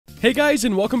Hey guys,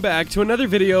 and welcome back to another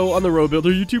video on the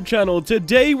RoBuilder YouTube channel.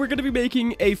 Today we're going to be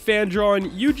making a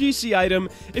fan-drawn UGC item.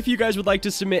 If you guys would like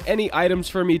to submit any items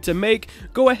for me to make,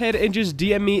 go ahead and just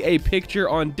DM me a picture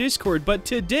on Discord. But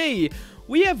today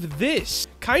we have this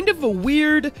kind of a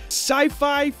weird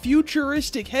sci-fi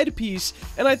futuristic headpiece,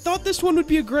 and I thought this one would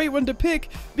be a great one to pick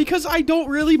because I don't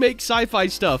really make sci-fi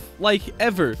stuff, like,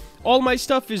 ever. All my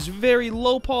stuff is very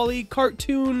low poly,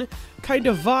 cartoon kind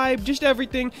of vibe, just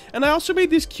everything. And I also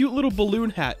made this cute little balloon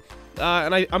hat.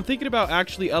 And I'm thinking about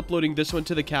actually uploading this one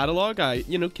to the catalog. I,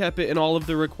 kept it in all of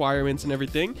the requirements and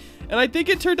everything. And I think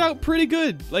it turned out pretty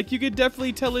good. Like, you could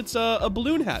definitely tell it's a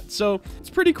balloon hat. So,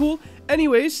 it's pretty cool.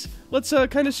 Anyways, let's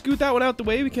kind of scoot that one out the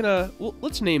way. We can, well,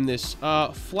 let's name this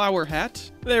flower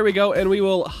hat. There we go, and we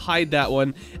will hide that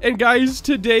one. And guys,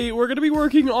 today we're going to be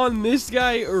working on this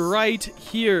guy right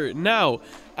here. Now,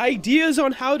 ideas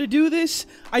on how to do this,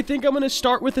 I think I'm going to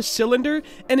start with a cylinder,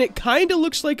 and it kind of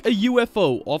looks like a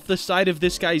UFO off the side of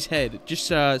this guy's head, just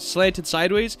slanted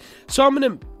sideways. So I'm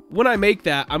going to, when I make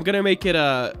that, I'm going to make it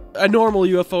a normal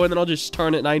UFO, and then I'll just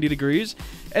turn it 90 degrees.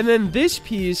 And then this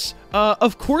piece,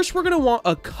 of course we're going to want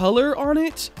a color on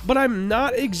it, but I'm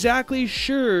not exactly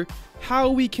sure how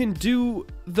we can do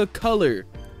the color,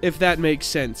 if that makes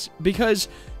sense. Because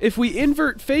if we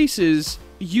invert faces,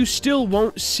 you still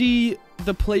won't see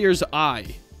the player's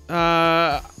eye.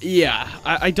 Yeah,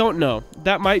 I don't know.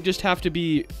 That might just have to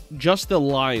be just the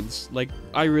lines. Like,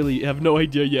 I really have no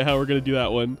idea yet how we're going to do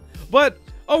that one. But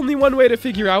only one way to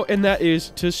figure out, and that is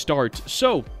to start.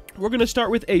 So, we're going to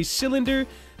start with a cylinder.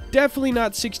 Definitely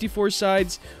not 64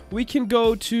 sides. We can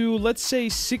go to, let's say,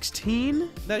 16.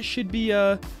 That should be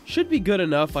good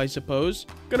enough, I suppose.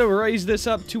 Gonna raise this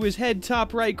up to his head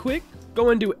top right quick.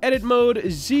 Go into edit mode,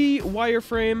 Z,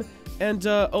 wireframe, and,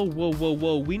 oh,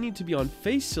 whoa. We need to be on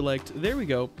face select. There we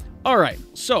go. Alright,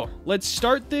 so, let's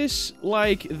start this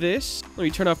like this. Let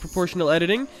me turn off proportional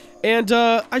editing. And,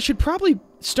 I should probably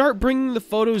start bringing the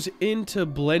photos into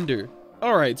Blender.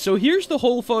 Alright, so here's the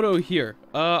whole photo here.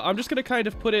 I'm just gonna kind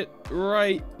of put it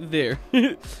right there.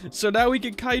 So now we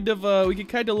can kind of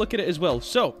look at it as well.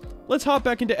 So, let's hop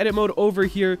back into edit mode over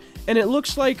here, and it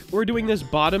looks like we're doing this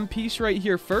bottom piece right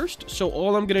here first. So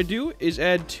all I'm gonna do is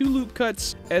add 2 loop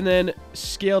cuts, and then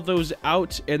scale those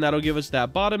out, and that'll give us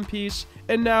that bottom piece.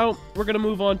 And now, we're gonna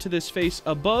move on to this face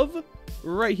above,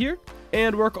 right here,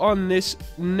 and work on this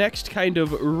next kind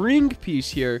of ring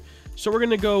piece here. So we're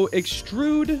gonna go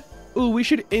extrude. Ooh, we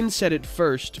should inset it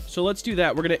first. So let's do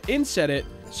that. We're going to inset it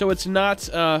so it's not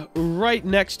right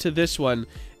next to this one.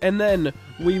 And then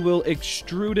we will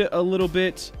extrude it a little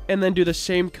bit and then do the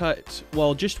same cut.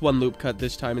 Well, just 1 loop cut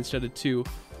this time instead of 2.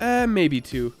 Maybe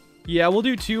 2. Yeah, we'll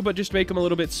do 2, but just make them a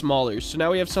little bit smaller. So now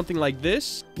we have something like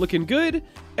this, looking good.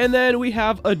 And then we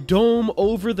have a dome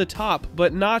over the top,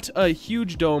 but not a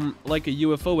huge dome like a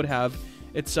UFO would have.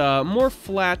 It's more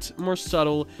flat, more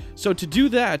subtle. So to do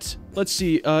that, let's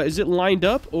see, is it lined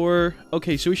up or...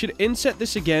 Okay, so we should inset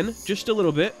this again, just a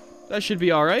little bit. That should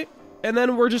be alright. And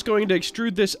then we're just going to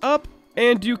extrude this up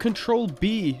and do Control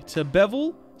B to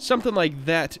bevel. Something like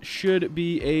that should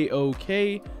be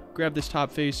a-okay. Grab this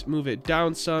top face, move it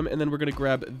down some, and then we're going to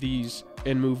grab these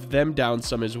and move them down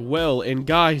some as well. And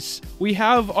guys, we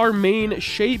have our main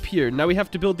shape here. Now we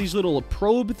have to build these little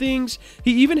probe things.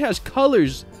 He even has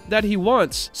colors that he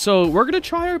wants. So we're going to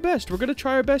try our best. We're going to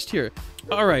try our best here.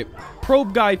 All right,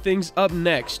 probe guy things up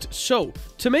next. So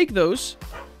to make those...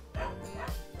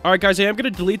 Alright guys, I am going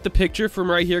to delete the picture from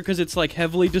right here because it's like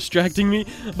heavily distracting me.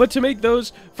 But to make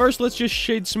those, first let's just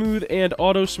shade smooth and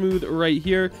auto smooth right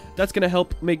here. That's going to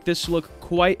help make this look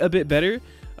quite a bit better.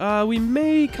 We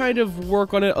may kind of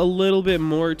work on it a little bit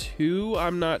more too.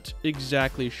 I'm not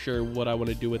exactly sure what I want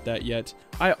to do with that yet.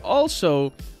 I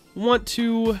also want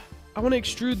to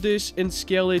extrude this and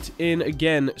scale it in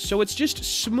again so it's just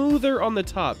smoother on the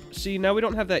top. See, now we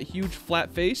don't have that huge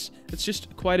flat face. It's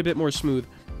just quite a bit more smooth.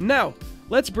 Now,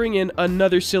 let's bring in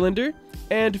another cylinder,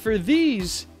 and for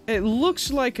these, it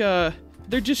looks like they're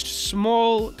just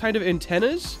small kind of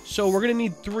antennas, so we're gonna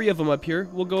need 3 of them up here.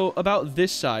 We'll go about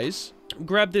this size,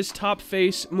 grab this top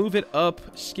face, move it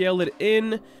up, scale it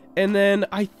in, and then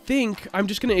I think I'm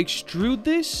just gonna extrude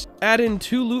this, add in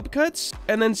 2 loop cuts,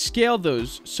 and then scale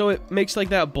those so it makes like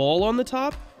that ball on the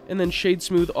top, and then shade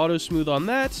smooth, auto smooth on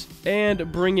that,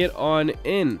 and bring it on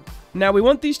in. Now, we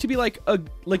want these to be like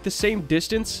the same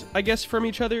distance, I guess, from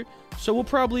each other. So we'll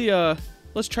probably,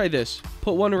 let's try this.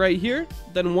 Put one right here,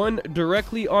 then one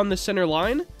directly on the center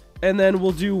line, and then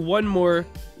we'll do one more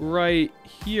right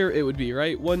here, it would be,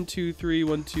 right? 1, 2, 3,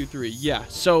 1, 2, 3. Yeah,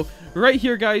 so right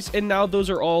here, guys, and now those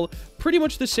are all pretty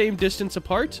much the same distance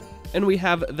apart, and we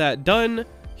have that done.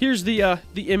 here's the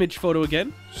image photo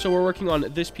again. So we're working on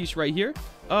this piece right here.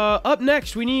 Up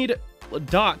next, we need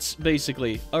dots,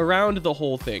 basically, around the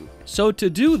whole thing. So to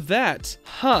do that,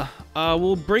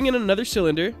 we'll bring in another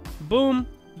cylinder. Boom.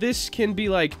 This can be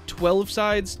like 12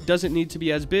 sides. Doesn't need to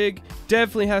be as big.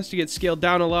 Definitely has to get scaled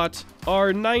down a lot.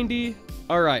 R90.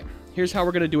 All right. Here's how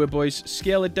we're going to do it, boys.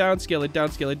 Scale it down, scale it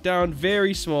down, scale it down.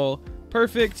 Very small.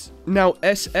 Perfect. Now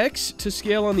SX to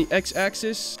scale on the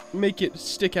X-axis. Make it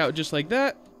stick out just like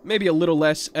that. Maybe a little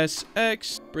less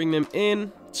SX. Bring them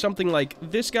in. Something like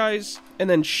this, guys. And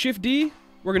then Shift D.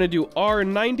 We're going to do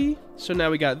R90. So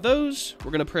now we got those.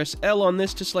 We're going to press L on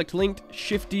this to select linked.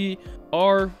 Shift D.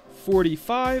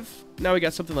 R45. Now we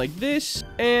got something like this.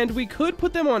 And we could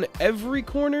put them on every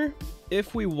corner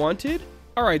if we wanted.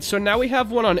 Alright, so now we have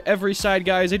one on every side,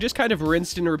 guys. I just kind of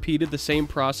rinsed and repeated the same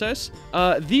process.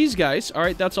 These guys,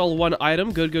 alright, that's all one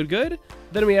item. Good, good, good.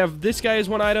 Then we have this guy as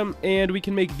one item, and we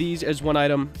can make these as one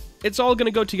item. It's all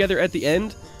going to go together at the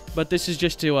end, but this is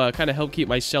just to kind of help keep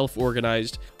myself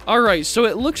organized. Alright, so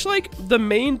it looks like the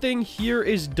main thing here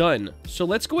is done. So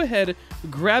let's go ahead,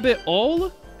 grab it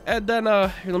all, and then,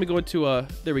 here, let me go into,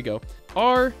 there we go.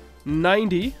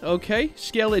 R90, okay,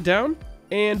 scale it down.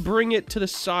 And bring it to the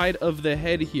side of the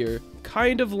head here.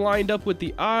 Kind of lined up with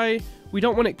the eye. We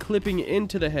don't want it clipping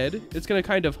into the head. It's going to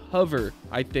kind of hover,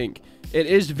 I think. It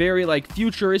is very, like,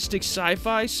 futuristic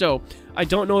sci-fi, so I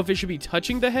don't know if it should be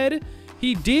touching the head.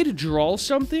 He did draw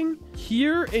something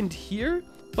here and here,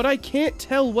 but I can't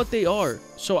tell what they are.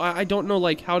 So I don't know,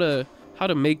 like, how to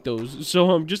make those.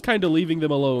 So I'm just kind of leaving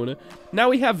them alone. Now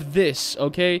we have this,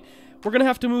 okay? We're going to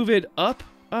have to move it up.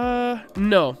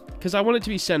 No, because I want it to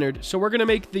be centered. So we're going to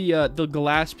make the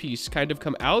glass piece kind of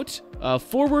come out,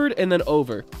 forward, and then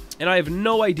over. And I have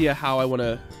no idea how I want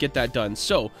to get that done.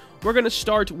 So we're going to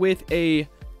start with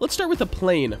let's start with a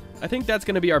plane. I think that's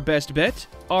going to be our best bet.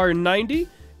 R90,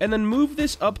 and then move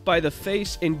this up by the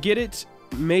face and get it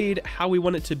made how we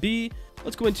want it to be.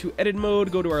 Let's go into edit mode,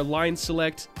 go to our line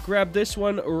select, grab this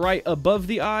one right above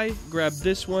the eye, grab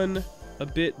this one a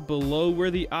bit below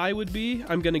where the eye would be,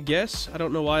 I'm gonna guess. I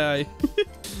don't know why I...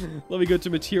 Let me go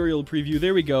to material preview.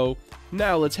 There we go.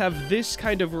 Now, let's have this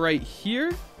kind of right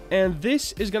here. And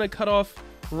this is gonna cut off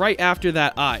right after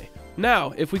that eye.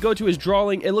 Now, if we go to his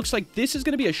drawing, it looks like this is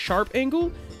gonna be a sharp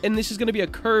angle, and this is gonna be a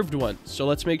curved one. So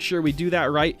let's make sure we do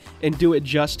that right and do it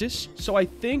justice. So I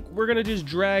think we're gonna just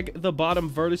drag the bottom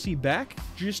vertice back,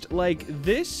 just like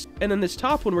this. And then this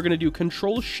top one, we're gonna do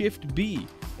Control-Shift-B.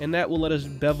 And that will let us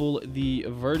bevel the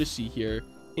vertice here.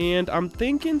 And I'm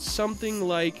thinking something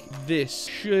like this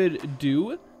should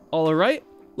do. All right,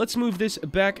 let's move this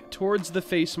back towards the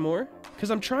face more,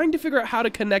 because I'm trying to figure out how to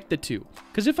connect the two.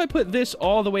 Because if I put this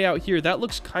all the way out here, that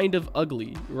looks kind of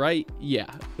ugly, right?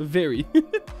 Yeah, very.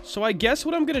 So I guess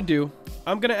what I'm going to do,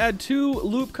 I'm going to add 2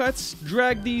 loop cuts,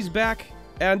 drag these back,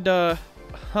 and,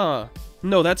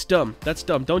 no, that's dumb. That's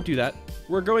dumb. Don't do that.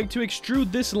 We're going to extrude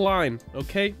this line,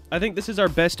 okay? I think this is our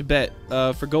best bet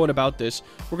for going about this.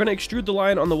 We're going to extrude the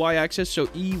line on the y-axis, so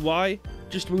EY.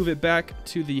 Just move it back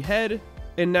to the head.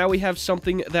 And now we have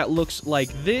something that looks like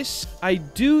this. I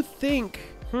do think,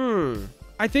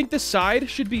 I think the side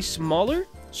should be smaller.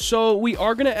 So we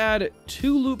are going to add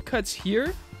 2 loop cuts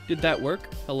here. Did that work?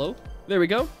 Hello? There we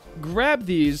go. Grab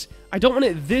these. I don't want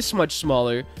it this much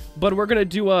smaller, but we're going to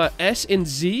do S and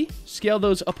Z, scale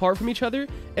those apart from each other,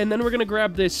 and then we're going to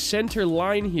grab this center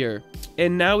line here,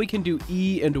 and now we can do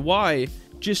E and Y,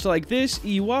 just like this,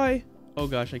 EY. Oh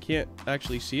gosh, I can't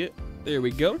actually see it. There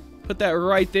we go. Put that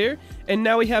right there, and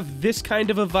now we have this kind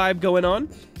of a vibe going on.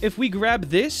 If we grab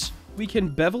this, we can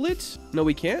bevel it. No,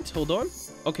 we can't. Hold on.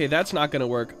 Okay, that's not going to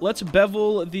work. Let's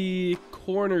bevel the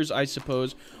corners, I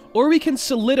suppose, or we can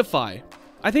solidify.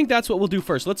 I think that's what we'll do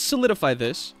first. Let's solidify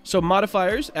this. So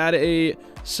modifiers, add a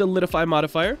solidify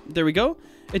modifier. There we go.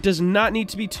 It does not need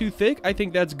to be too thick. I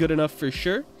think that's good enough for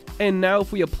sure. And now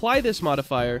if we apply this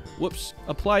modifier, whoops,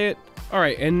 apply it. All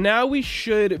right, and now we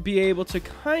should be able to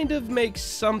kind of make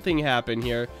something happen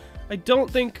here. I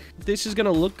don't think this is going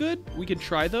to look good. We could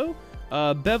try though.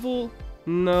 Bevel,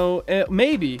 no,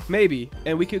 maybe.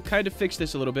 And we could kind of fix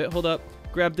this a little bit. Hold up.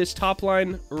 Grab this top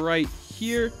line right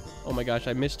here. Oh my gosh,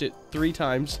 I missed it 3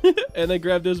 times. And then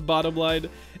grab this bottom line.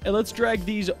 And let's drag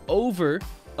these over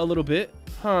a little bit.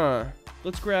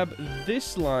 Let's grab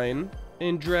this line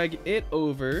and drag it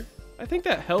over. I think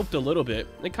that helped a little bit.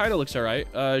 It kind of looks all right.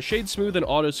 Shade smooth and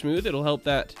auto smooth. It'll help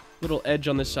that little edge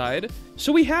on the side.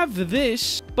 So we have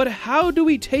this, but how do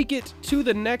we take it to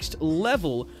the next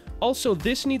level? Also,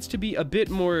 this needs to be a bit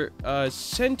more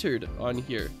centered on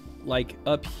here. Like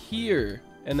up here.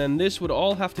 And then this would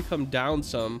all have to come down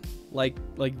some, like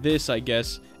this, I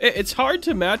guess. It's hard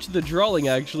to match the drawing,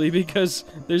 actually, because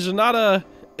there's not a...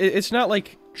 It's not,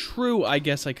 like, true, I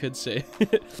guess I could say.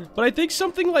 But I think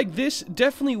something like this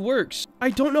definitely works. I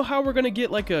don't know how we're gonna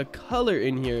get, like, a color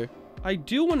in here. I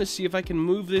do want to see if I can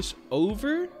move this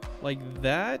over, like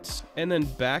that, and then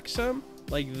back some,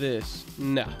 like this.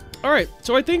 No. Alright,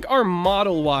 so I think our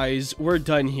model-wise, we're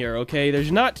done here, okay?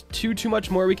 There's not too much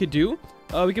more we could do.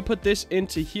 We could put this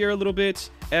into here a little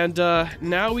bit, and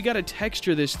now we gotta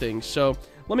texture this thing. So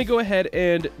let me go ahead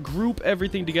and group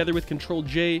everything together with Control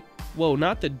J. Whoa,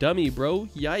 not the dummy, bro.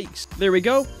 Yikes. There we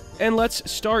go. And let's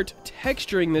start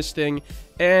texturing this thing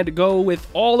and go with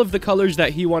all of the colors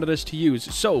that he wanted us to use.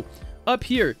 So up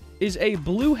here is a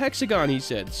blue hexagon, he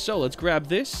said. So let's grab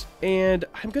this, and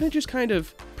I'm gonna just kind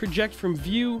of project from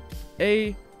view,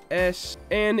 A, S,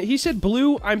 and he said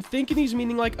blue. I'm thinking he's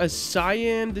meaning like a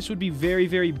cyan. This would be very,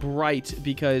 very bright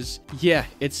because, yeah,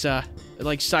 it's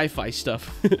like sci-fi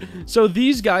stuff. So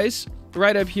these guys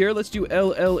right up here, let's do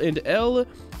L, L, and L.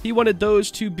 He wanted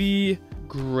those to be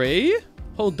gray.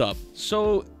 Hold up.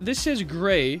 So this says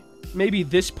gray. Maybe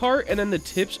this part, and then the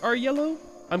tips are yellow?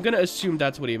 I'm gonna assume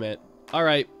that's what he meant. All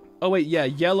right. Oh, wait, yeah,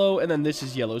 yellow, and then this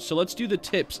is yellow. So let's do the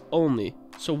tips only.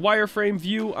 So wireframe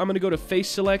view, I'm going to go to face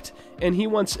select, and he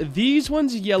wants these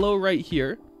ones yellow right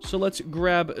here. So let's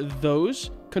grab those.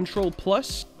 Control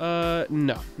plus.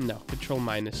 No, control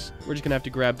minus. We're just going to have to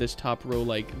grab this top row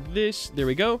like this. There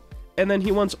we go. And then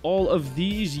he wants all of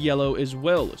these yellow as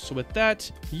well. So with that,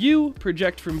 you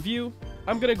project from view.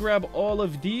 I'm going to grab all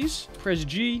of these, press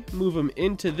G, move them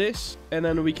into this, and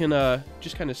then we can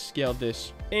just kind of scale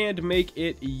this and make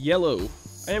it yellow.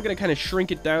 I am going to kind of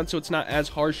shrink it down so it's not as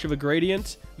harsh of a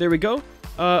gradient. There we go.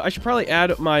 I should probably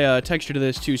add my texture to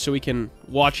this too so we can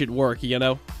watch it work, you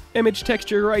know? Image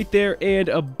texture right there, and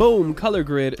a boom, color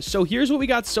grid. So here's what we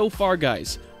got so far,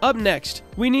 guys. Up next,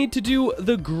 we need to do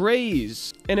the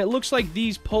grays, and it looks like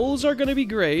these poles are going to be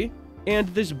gray, and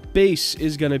this base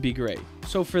is going to be gray.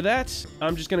 So for that,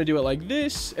 I'm just going to do it like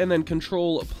this, and then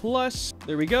Control plus.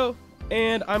 There we go.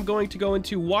 And I'm going to go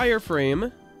into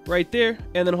wireframe right there,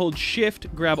 and then hold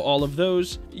shift, grab all of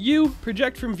those. You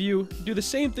project from view, do the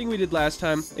same thing we did last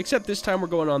time, except this time we're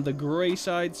going on the gray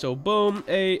side. So boom,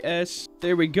 A, S,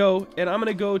 there we go. And I'm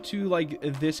gonna go to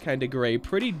like this kind of gray,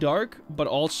 pretty dark, but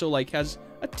also like has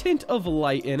a tint of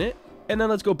light in it. And then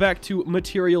let's go back to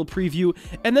material preview,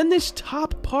 and then this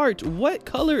top part, what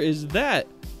color is that?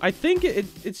 I think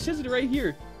it says it right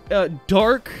here.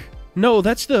 Dark. No,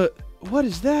 that's the, what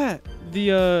is that?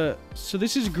 So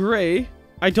this is gray.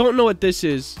 I don't know what this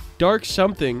is. Dark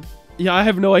something. Yeah, I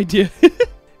have no idea.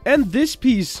 And this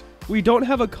piece, we don't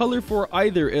have a color for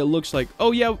either, it looks like.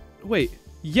 Oh, yeah. Wait.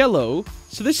 Yellow.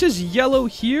 So this is yellow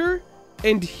here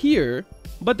and here.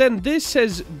 But then this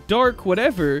says dark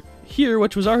whatever here,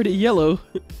 which was already yellow.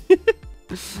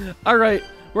 All right.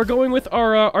 We're going with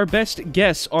our best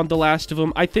guess on the last of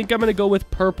them. I think I'm going to go with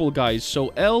purple, guys. So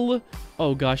L.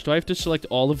 Oh, gosh. Do I have to select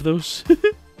all of those?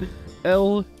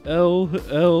 L, L,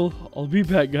 L. I'll be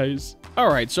back, guys.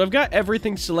 Alright, so I've got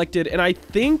everything selected, and I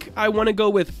think I want to go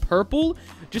with purple,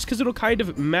 just because it'll kind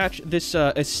of match this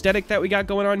aesthetic that we got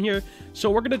going on here. So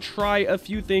we're going to try a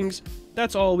few things.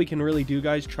 That's all we can really do,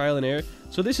 guys. Trial and error.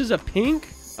 So this is a pink,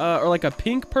 or like a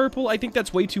pink purple. I think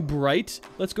that's way too bright.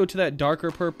 Let's go to that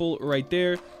darker purple right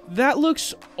there. That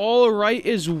looks alright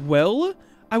as well.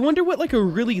 I wonder what like a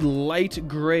really light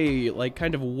gray, like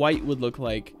kind of white would look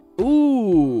like.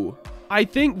 Ooh, I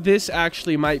think this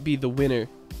actually might be the winner.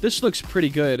 This looks pretty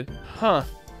good. Huh.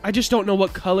 I just don't know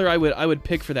what color I would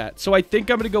pick for that. So I think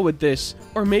I'm going to go with this.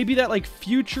 Or maybe that like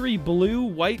futury blue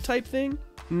white type thing.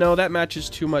 No, that matches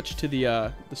too much to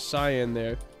the cyan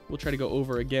there. We'll try to go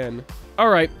over again. All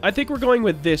right, I think we're going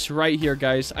with this right here,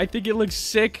 guys. I think it looks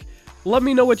sick. Let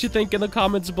me know what you think in the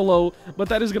comments below. But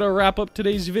that is going to wrap up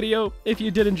today's video. If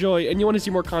you did enjoy and you want to see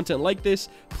more content like this,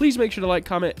 please make sure to like,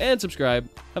 comment, and subscribe.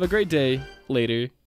 Have a great day. Later.